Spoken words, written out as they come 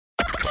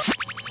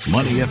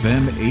Money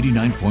FM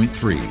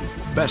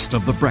 89.3, best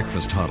of the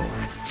breakfast huddle.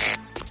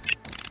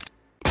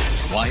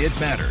 Why it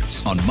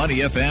matters on Money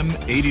FM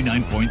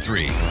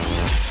 89.3.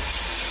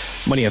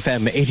 Money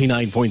FM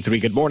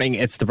 89.3. Good morning.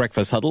 It's the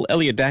Breakfast Huddle.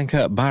 Elliot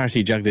Danker,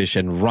 Bharati Jagdish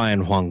and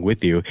Ryan Huang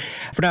with you.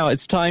 For now,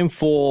 it's time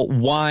for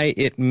Why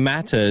It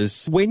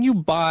Matters. When you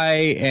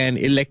buy an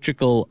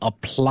electrical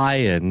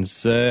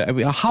appliance,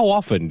 how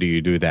often do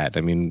you do that?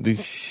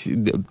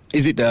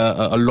 Is it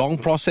a long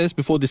process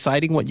before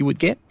deciding what you would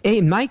get?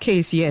 In my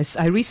case, yes.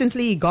 I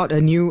recently got a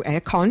new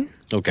aircon.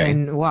 Okay.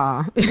 And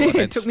wow,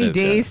 it took me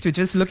days to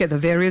just look at the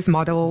various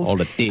models. All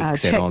the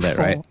ticks and all that,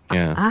 right?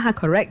 Yeah.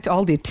 Correct.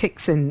 All the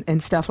ticks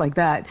and stuff like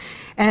that.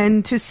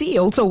 And to see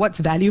also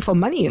what's value for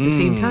money at the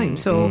same time.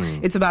 So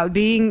it's about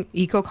being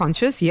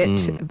eco-conscious, yet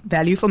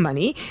value for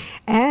money,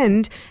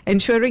 and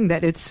ensuring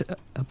that it's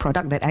a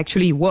product that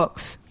actually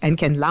works and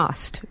can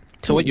last.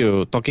 So what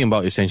you're talking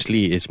about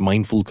essentially is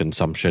mindful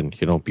consumption.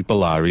 You know,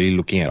 people are really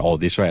looking at all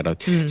this, right?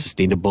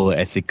 Sustainable,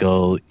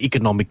 ethical,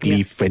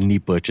 economically friendly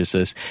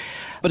purchases.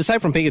 But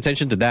aside from paying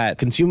attention to that,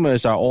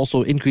 consumers are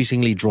also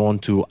increasingly drawn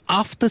to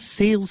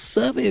after-sales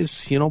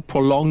service. You know,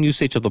 prolonged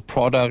usage of the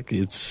product.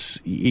 It's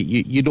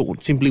you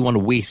don't simply want to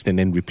waste and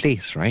then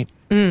replace, right?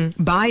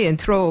 Buy and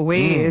throw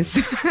away is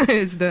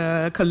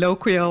the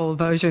colloquial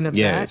version of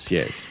that.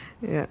 Yes.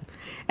 Yeah.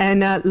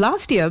 And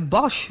last year,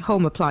 Bosch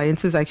Home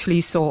Appliances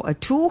actually saw a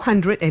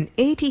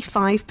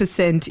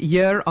 285%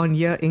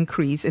 year-on-year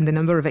increase in the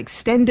number of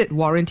extended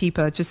warranty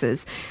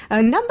purchases,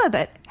 a number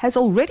that has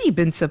already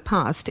been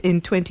surpassed in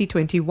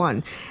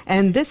 2021.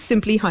 And this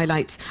simply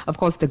highlights, of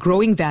course, the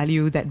growing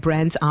value that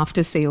brands'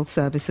 after-sales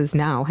services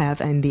now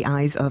have in the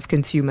eyes of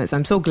consumers.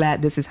 I'm so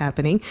glad this is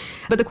happening.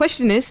 But the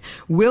question is,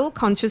 will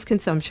conscious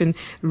consumption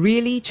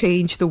really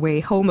change the way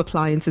home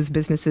appliances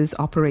businesses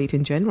operate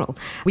in general?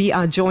 We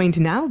are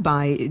joined now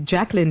by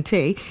Jacqueline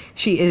Tay.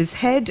 She is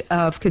Head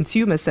of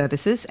Consumer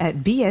Services at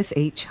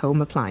BSH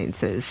Home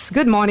Appliances.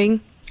 Good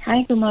morning.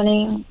 Hi, good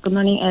morning. Good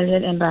morning,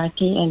 Elliot and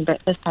Bharati and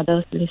Breakfast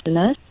Huddle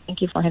listeners.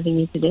 Thank you for having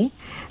me today.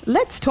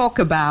 Let's talk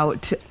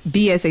about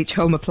BSH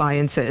Home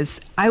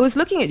Appliances. I was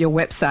looking at your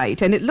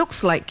website and it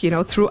looks like,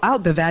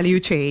 throughout the value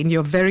chain,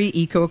 you're very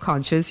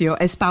eco-conscious. You're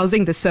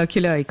espousing the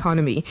circular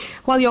economy.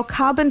 While your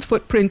carbon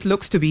footprint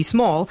looks to be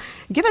small,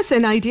 give us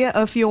an idea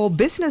of your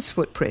business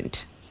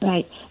footprint.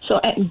 Right. So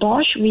at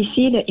Bosch, we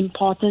see the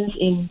importance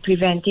in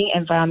preventing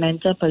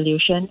environmental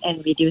pollution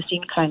and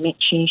reducing climate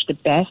change the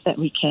best that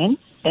we can.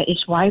 That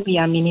is why we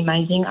are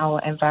minimizing our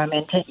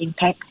environmental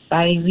impact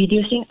by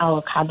reducing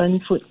our carbon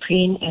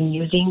footprint and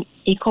using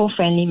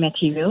eco-friendly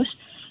materials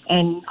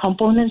and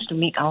components to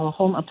make our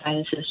home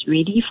appliances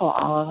ready for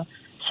our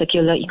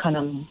circular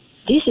economy.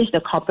 This is the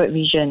corporate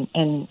vision,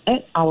 and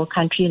at our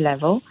country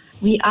level,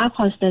 we are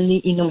constantly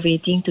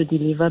innovating to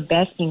deliver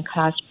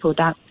best-in-class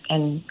products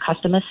and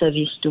customer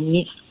service to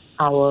meet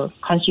our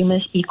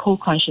consumers'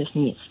 eco-conscious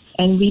needs.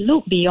 And we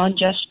look beyond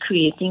just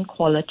creating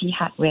quality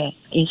hardware.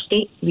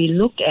 Instead, we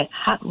look at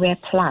hardware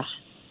plus,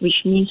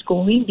 which means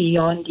going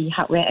beyond the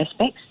hardware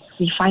aspects.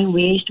 We find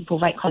ways to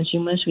provide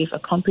consumers with a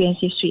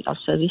comprehensive suite of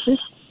services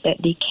that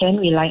they can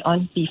rely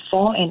on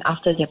before and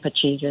after their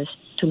purchases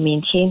to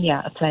maintain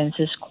their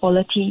appliances'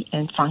 quality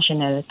and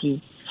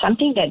functionality.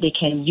 Something that they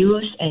can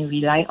use and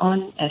rely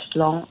on as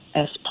long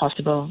as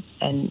possible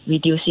and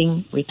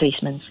reducing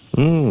replacements.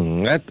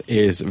 That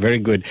is very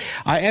good.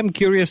 I am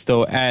curious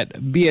though, at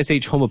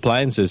BSH Home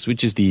Appliances,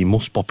 which is the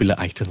most popular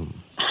item?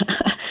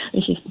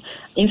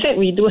 In fact,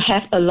 we do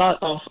have a lot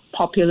of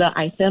popular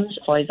items.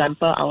 For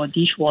example, our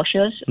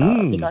dishwashers,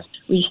 because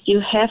we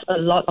still have a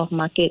lot of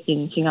market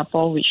in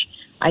Singapore, which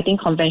I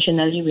think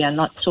conventionally we are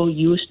not so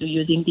used to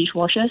using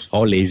dishwashers.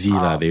 All lazy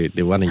lah.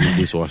 They want to use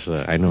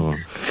dishwasher. I know.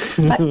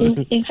 But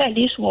in fact,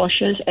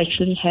 dishwashers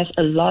actually has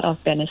a lot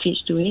of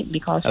benefits to it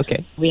because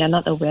we are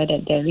not aware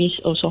that there is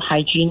also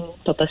hygiene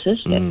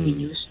purposes that we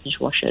use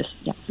dishwashers.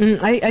 Yeah.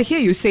 I hear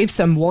you save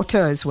some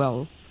water as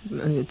well.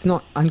 It's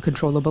not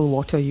uncontrollable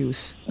water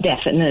use.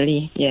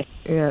 Definitely, yes.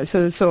 Yeah,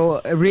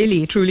 so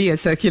really, truly a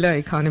circular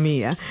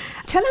economy. Yeah?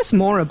 Tell us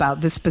more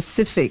about the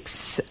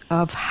specifics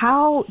of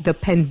how the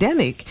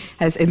pandemic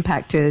has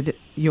impacted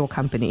your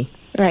company.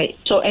 Right.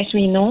 So as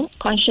we know,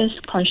 conscious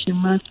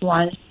consumers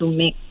want to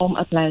make home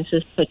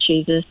appliances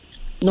purchases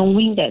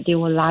knowing that they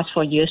will last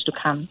for years to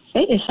come.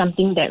 That is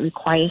something that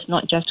requires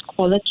not just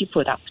quality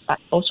products, but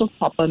also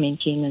proper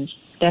maintenance.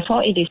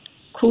 Therefore, it is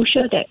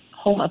crucial that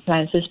home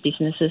appliances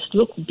businesses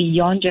look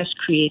beyond just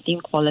creating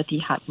quality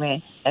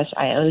hardware. As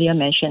I earlier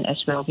mentioned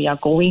as well, we are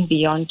going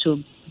beyond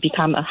to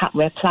become a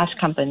hardware plus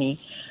company,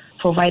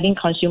 providing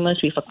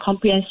consumers with a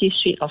comprehensive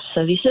suite of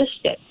services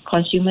that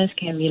consumers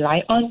can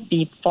rely on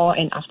before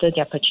and after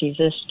their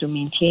purchases to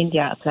maintain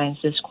their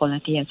appliances'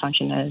 quality and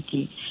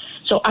functionality.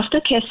 So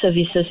aftercare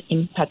services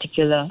in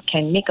particular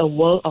can make a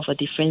world of a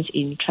difference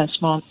in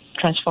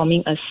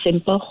transforming a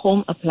simple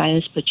home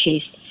appliance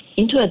purchase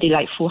into a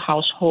delightful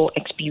household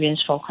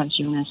experience for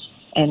consumers.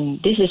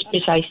 And this is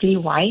precisely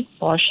why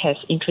Bosch has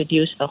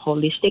introduced a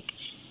holistic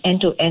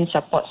end-to-end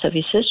support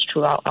services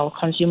throughout our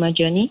consumer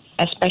journey,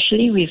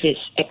 especially with its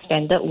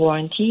extended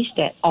warranties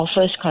that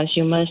offers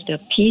consumers the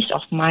peace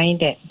of mind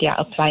that their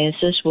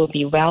appliances will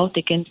be well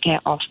taken care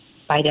of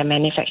by their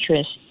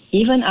manufacturers,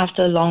 even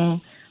after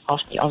long of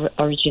the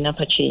original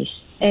purchase.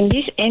 And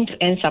these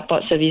end-to-end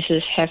support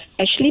services have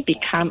actually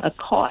become a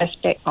core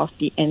aspect of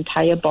the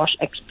entire Bosch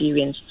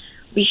experience,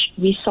 which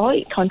we saw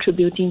it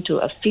contributing to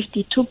a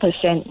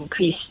 52%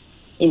 increase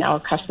in our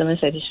customer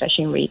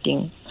satisfaction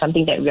rating,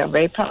 something that we are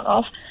very proud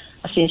of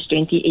since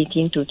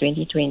 2018 to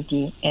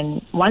 2020.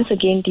 And once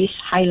again, this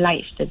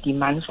highlights the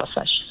demand for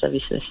such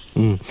services.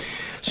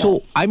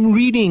 So I'm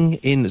reading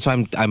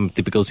I'm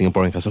typical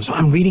Singaporean customer. So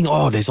I'm reading,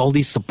 there's all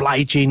these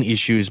supply chain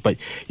issues, but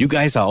you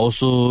guys are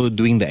also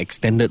doing the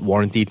extended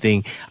warranty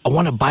thing. I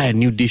want to buy a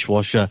new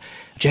dishwasher.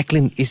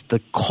 Jacqueline, is the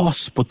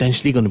cost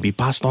potentially going to be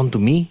passed on to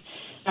me?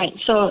 Right.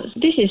 So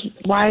this is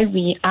why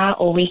we are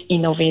always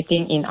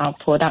innovating in our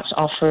products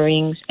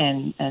offerings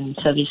and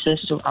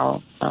services to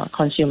our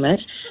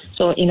consumers.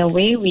 So in a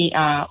way, we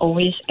are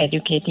always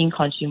educating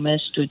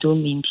consumers to do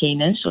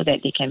maintenance so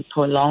that they can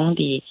prolong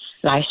the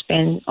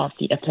lifespan of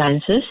the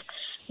appliances.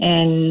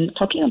 And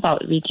talking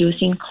about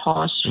reducing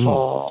costs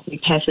for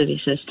repair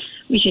services,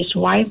 which is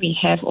why we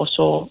have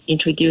also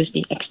introduced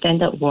the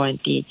extended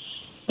warranty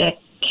that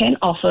can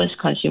offer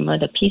consumer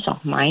the peace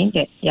of mind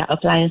that their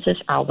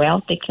appliances are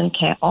well taken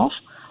care of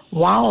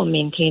while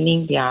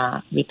maintaining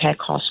their repair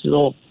costs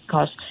low.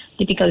 Because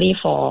typically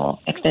for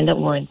extended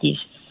warranties,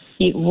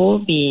 it will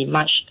be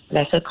much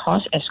lesser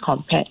cost as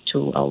compared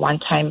to a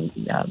one-time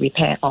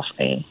repair of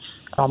a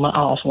normal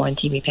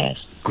out-of-warranty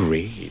repairs.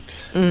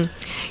 Great.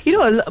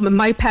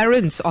 My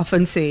parents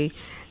often say,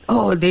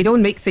 they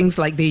don't make things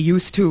like they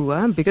used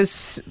to,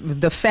 because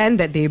the fan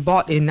that they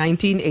bought in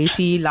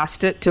 1980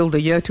 lasted till the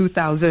year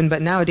 2000,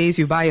 but nowadays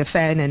you buy a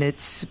fan and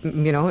it's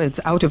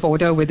out of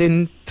order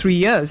within 3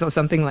 years or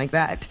something like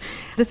that.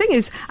 The thing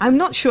is, I'm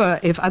not sure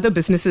if other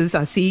businesses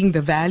are seeing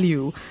the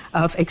value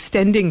of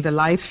extending the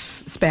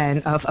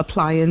lifespan of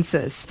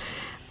appliances.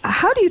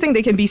 How do you think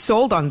they can be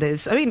sold on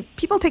this? I mean,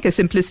 people take a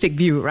simplistic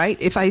view, right?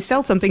 If I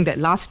sell something that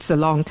lasts a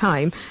long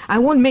time, I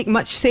won't make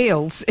much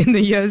sales in the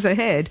years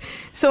ahead.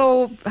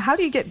 So how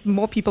do you get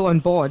more people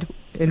on board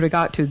in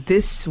regard to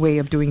this way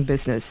of doing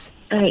business?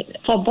 Right.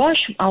 For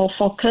Bosch, our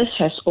focus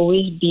has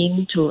always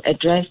been to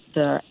address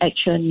the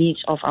actual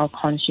needs of our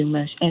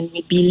consumers, and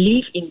we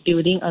believe in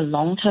building a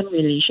long-term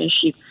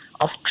relationship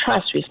of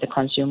trust with the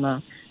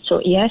consumer. So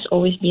it has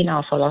always been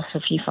our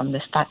philosophy from the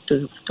start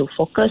to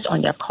focus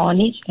on their core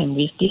needs, and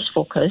with this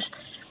focus,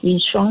 we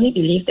strongly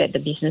believe that the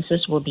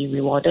businesses will be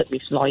rewarded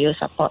with loyal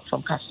support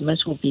from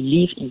customers who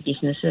believe in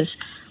businesses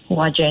who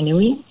are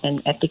genuine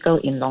and ethical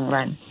in long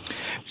run.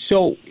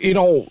 So,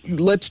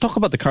 let's talk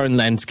about the current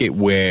landscape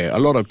where a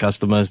lot of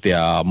customers, they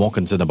are more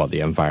concerned about the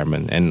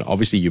environment. And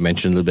obviously you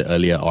mentioned a little bit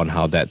earlier on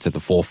how that's at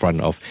the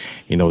forefront of,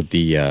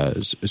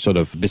 the sort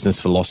of business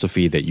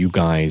philosophy that you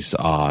guys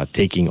are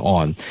taking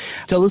on.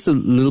 Tell us a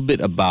little bit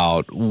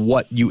about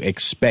what you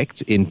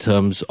expect in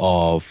terms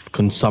of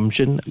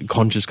consumption,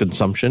 conscious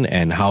consumption,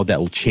 and how that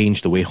will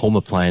change the way home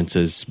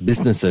appliances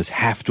businesses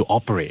have to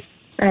operate.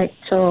 Right.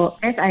 So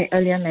as I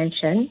earlier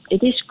mentioned,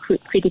 it is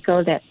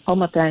critical that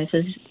home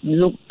appliances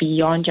look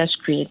beyond just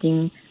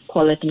creating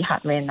quality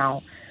hardware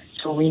now.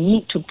 So we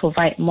need to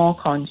provide more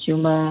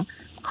consumer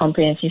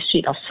comprehensive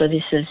suite of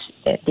services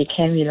that they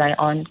can rely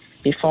on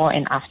before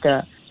and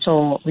after.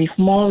 So with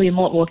more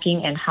remote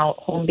working and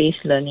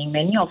home-based learning,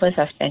 many of us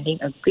are spending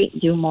a great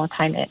deal more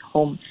time at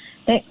home.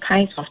 That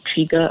kind of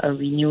trigger a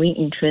renewing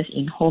interest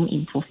in home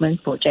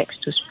improvement projects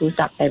to spruce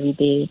up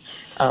everyday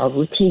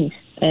routines.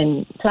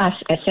 And plus,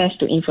 access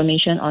to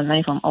information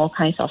online from all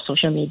kinds of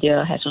social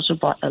media has also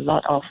brought a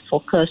lot of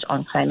focus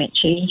on climate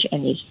change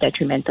and its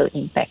detrimental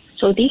impact.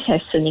 So this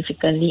has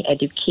significantly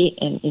educated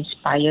and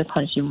inspired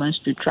consumers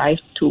to drive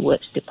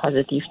towards the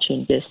positive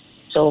changes.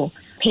 So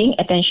paying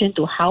attention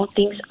to how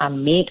things are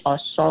made or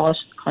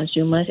sourced,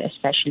 consumers,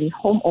 especially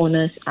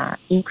homeowners, are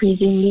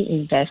increasingly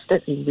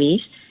invested in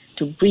ways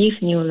to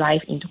breathe new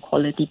life into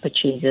quality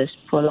purchases,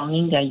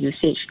 prolonging their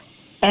usage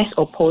as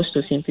opposed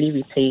to simply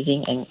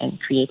replacing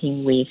and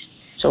creating waste.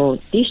 So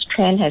this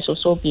trend has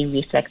also been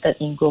reflected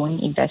in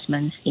growing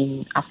investments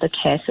in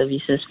aftercare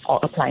services for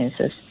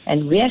appliances.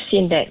 And we have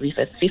seen that with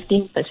a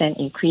 15%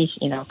 increase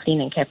in our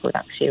clean and care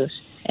product sales.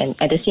 And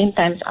at the same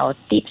time, our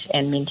tips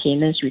and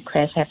maintenance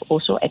requests have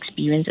also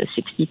experienced a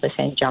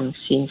 60% jump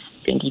since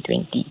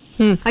 2020.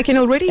 I can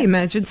already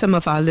imagine some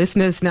of our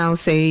listeners now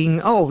saying,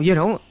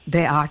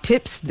 there are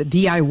tips, the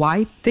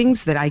DIY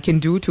things that I can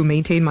do to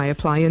maintain my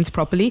appliance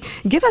properly.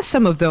 Give us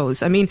some of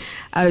those. I mean,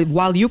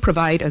 while you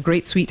provide a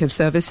great suite of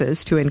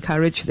services to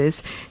encourage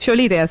this,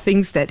 surely there are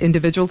things that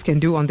individuals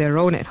can do on their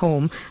own at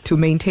home to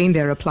maintain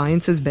their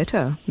appliances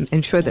better,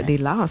 ensure that they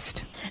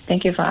last.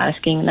 Thank you for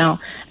asking. Now,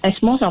 as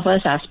most of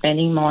us are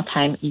spending more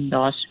time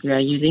indoors, we are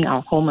using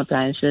our home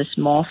appliances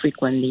more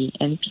frequently,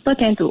 and people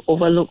tend to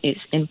overlook its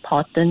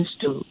importance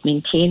to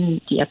maintain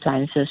the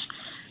appliances.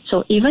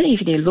 So even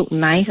if they look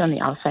nice on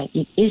the outside,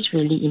 it is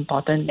really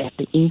important that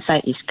the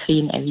inside is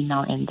clean every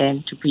now and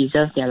then to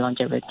preserve their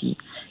longevity.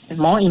 And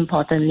more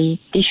importantly,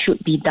 this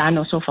should be done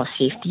also for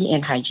safety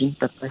and hygiene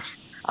purpose.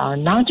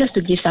 Now, just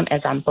to give some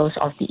examples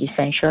of the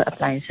essential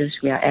appliances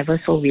we are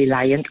ever so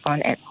reliant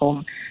on at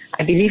home,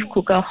 I believe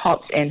cooker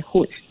hobs and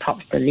hoods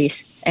tops the list.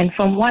 And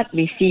from what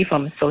we see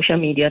from social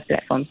media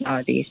platforms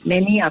nowadays,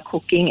 many are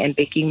cooking and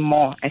baking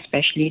more,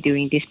 especially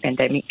during this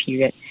pandemic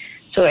period.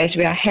 So as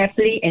we are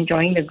happily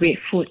enjoying the great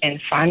food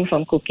and fun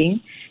from cooking,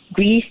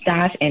 grease,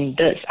 dust, and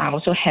dirt are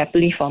also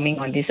happily forming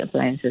on these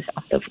appliances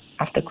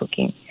after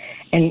cooking.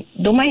 And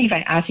don't mind if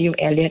I ask you,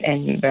 Elliot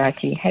and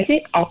Bharati, has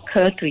it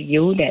occurred to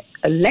you that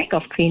a lack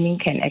of cleaning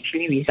can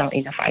actually result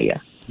in a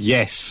fire?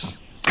 Yes.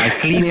 I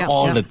clean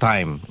all the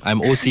time. I'm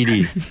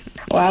OCD.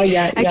 Wow,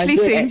 yeah. Actually,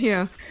 same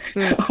here.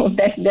 Yeah. Oh,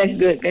 that's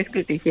good. That's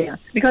good to hear.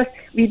 Because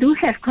we do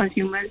have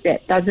consumers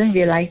that doesn't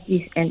realize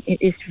this, and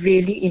it is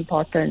really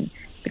important.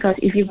 Because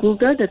if you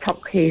Google the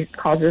top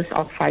causes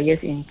of fires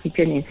in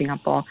kitchen in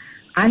Singapore,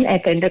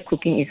 unattended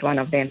cooking is one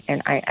of them,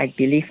 and I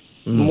believe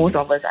most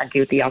of us are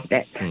guilty of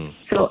that.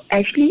 So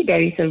actually,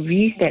 there is a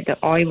risk that the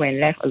oil, when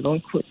left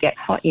alone, could get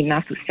hot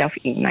enough to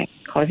self-ignite,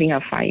 causing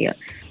a fire.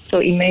 So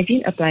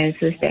imagine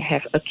appliances that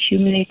have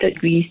accumulated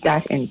grease,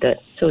 dust, and dirt.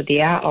 So they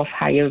are of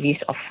higher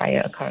risk of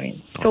fire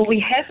occurring. Okay. So we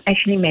have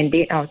actually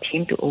mandated our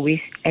team to always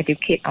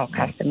educate our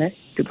customers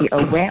to be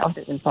aware of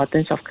the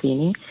importance of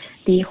cleaning.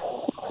 The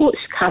hood's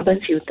carbon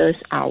filters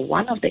are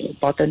one of the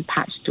important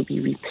parts to be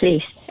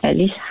replaced at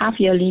least half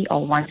yearly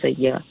or once a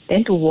year.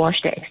 Then to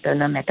wash the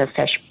external metal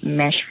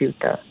mesh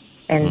filter.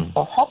 And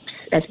for hobs,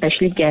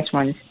 especially gas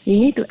ones, you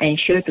need to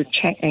ensure to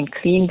check and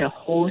clean the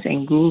holes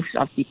and grooves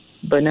of the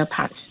burner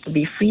parts to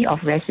be free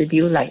of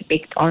residue like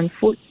baked on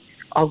food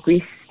or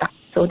grease stuck,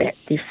 so that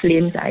the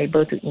flames are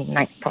able to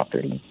ignite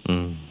properly.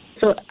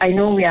 So I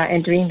know we are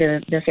entering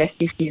the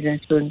festive season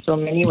soon, so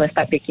many will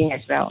start baking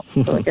as well.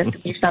 So just to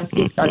give some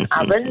tips on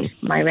ovens,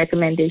 my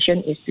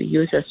recommendation is to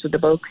use a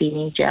suitable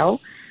cleaning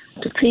gel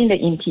to clean the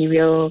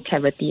interior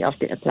cavity of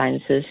the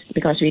appliances,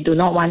 because we do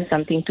not want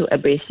something too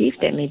abrasive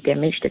that may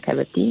damage the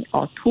cavity,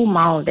 or too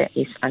mild that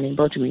is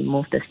unable to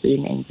remove the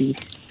stain and grease.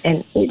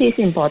 And it is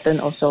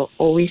important also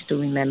always to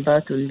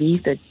remember to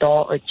leave the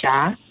door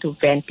ajar to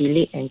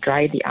ventilate and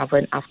dry the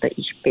oven after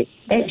each bake.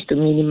 That is to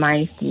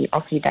minimize the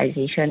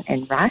oxidization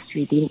and rust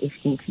within its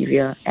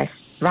interior, as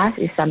rust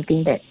is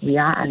something that we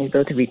are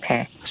unable to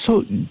repair.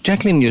 So,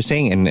 Jacqueline, you're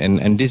saying,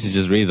 and this is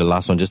just really the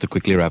last one, just to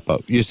quickly wrap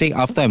up. You're saying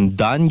after I'm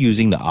done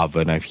using the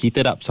oven, I've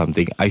heated up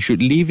something, I should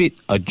leave it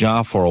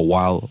ajar for a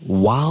while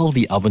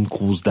the oven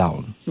cools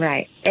down.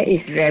 Right. That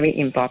is very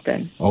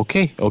important.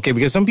 Okay,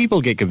 because some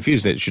people get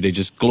confused that should they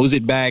just close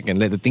it back and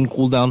let the thing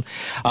cool down.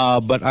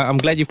 But I'm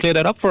glad you've cleared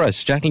that up for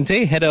us. Jacqueline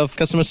Tay, Head of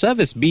Customer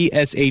Service,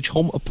 BSH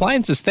Home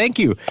Appliances. Thank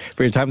you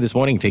for your time this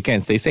morning. Take care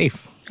and stay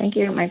safe. Thank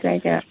you. My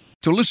pleasure.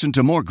 To listen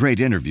to more great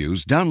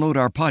interviews, download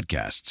our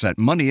podcasts at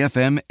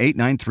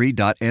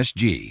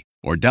moneyfm893.sg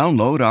or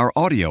download our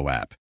audio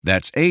app.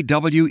 That's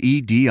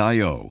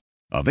AWEDIO.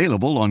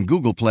 Available on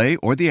Google Play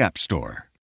or the App Store.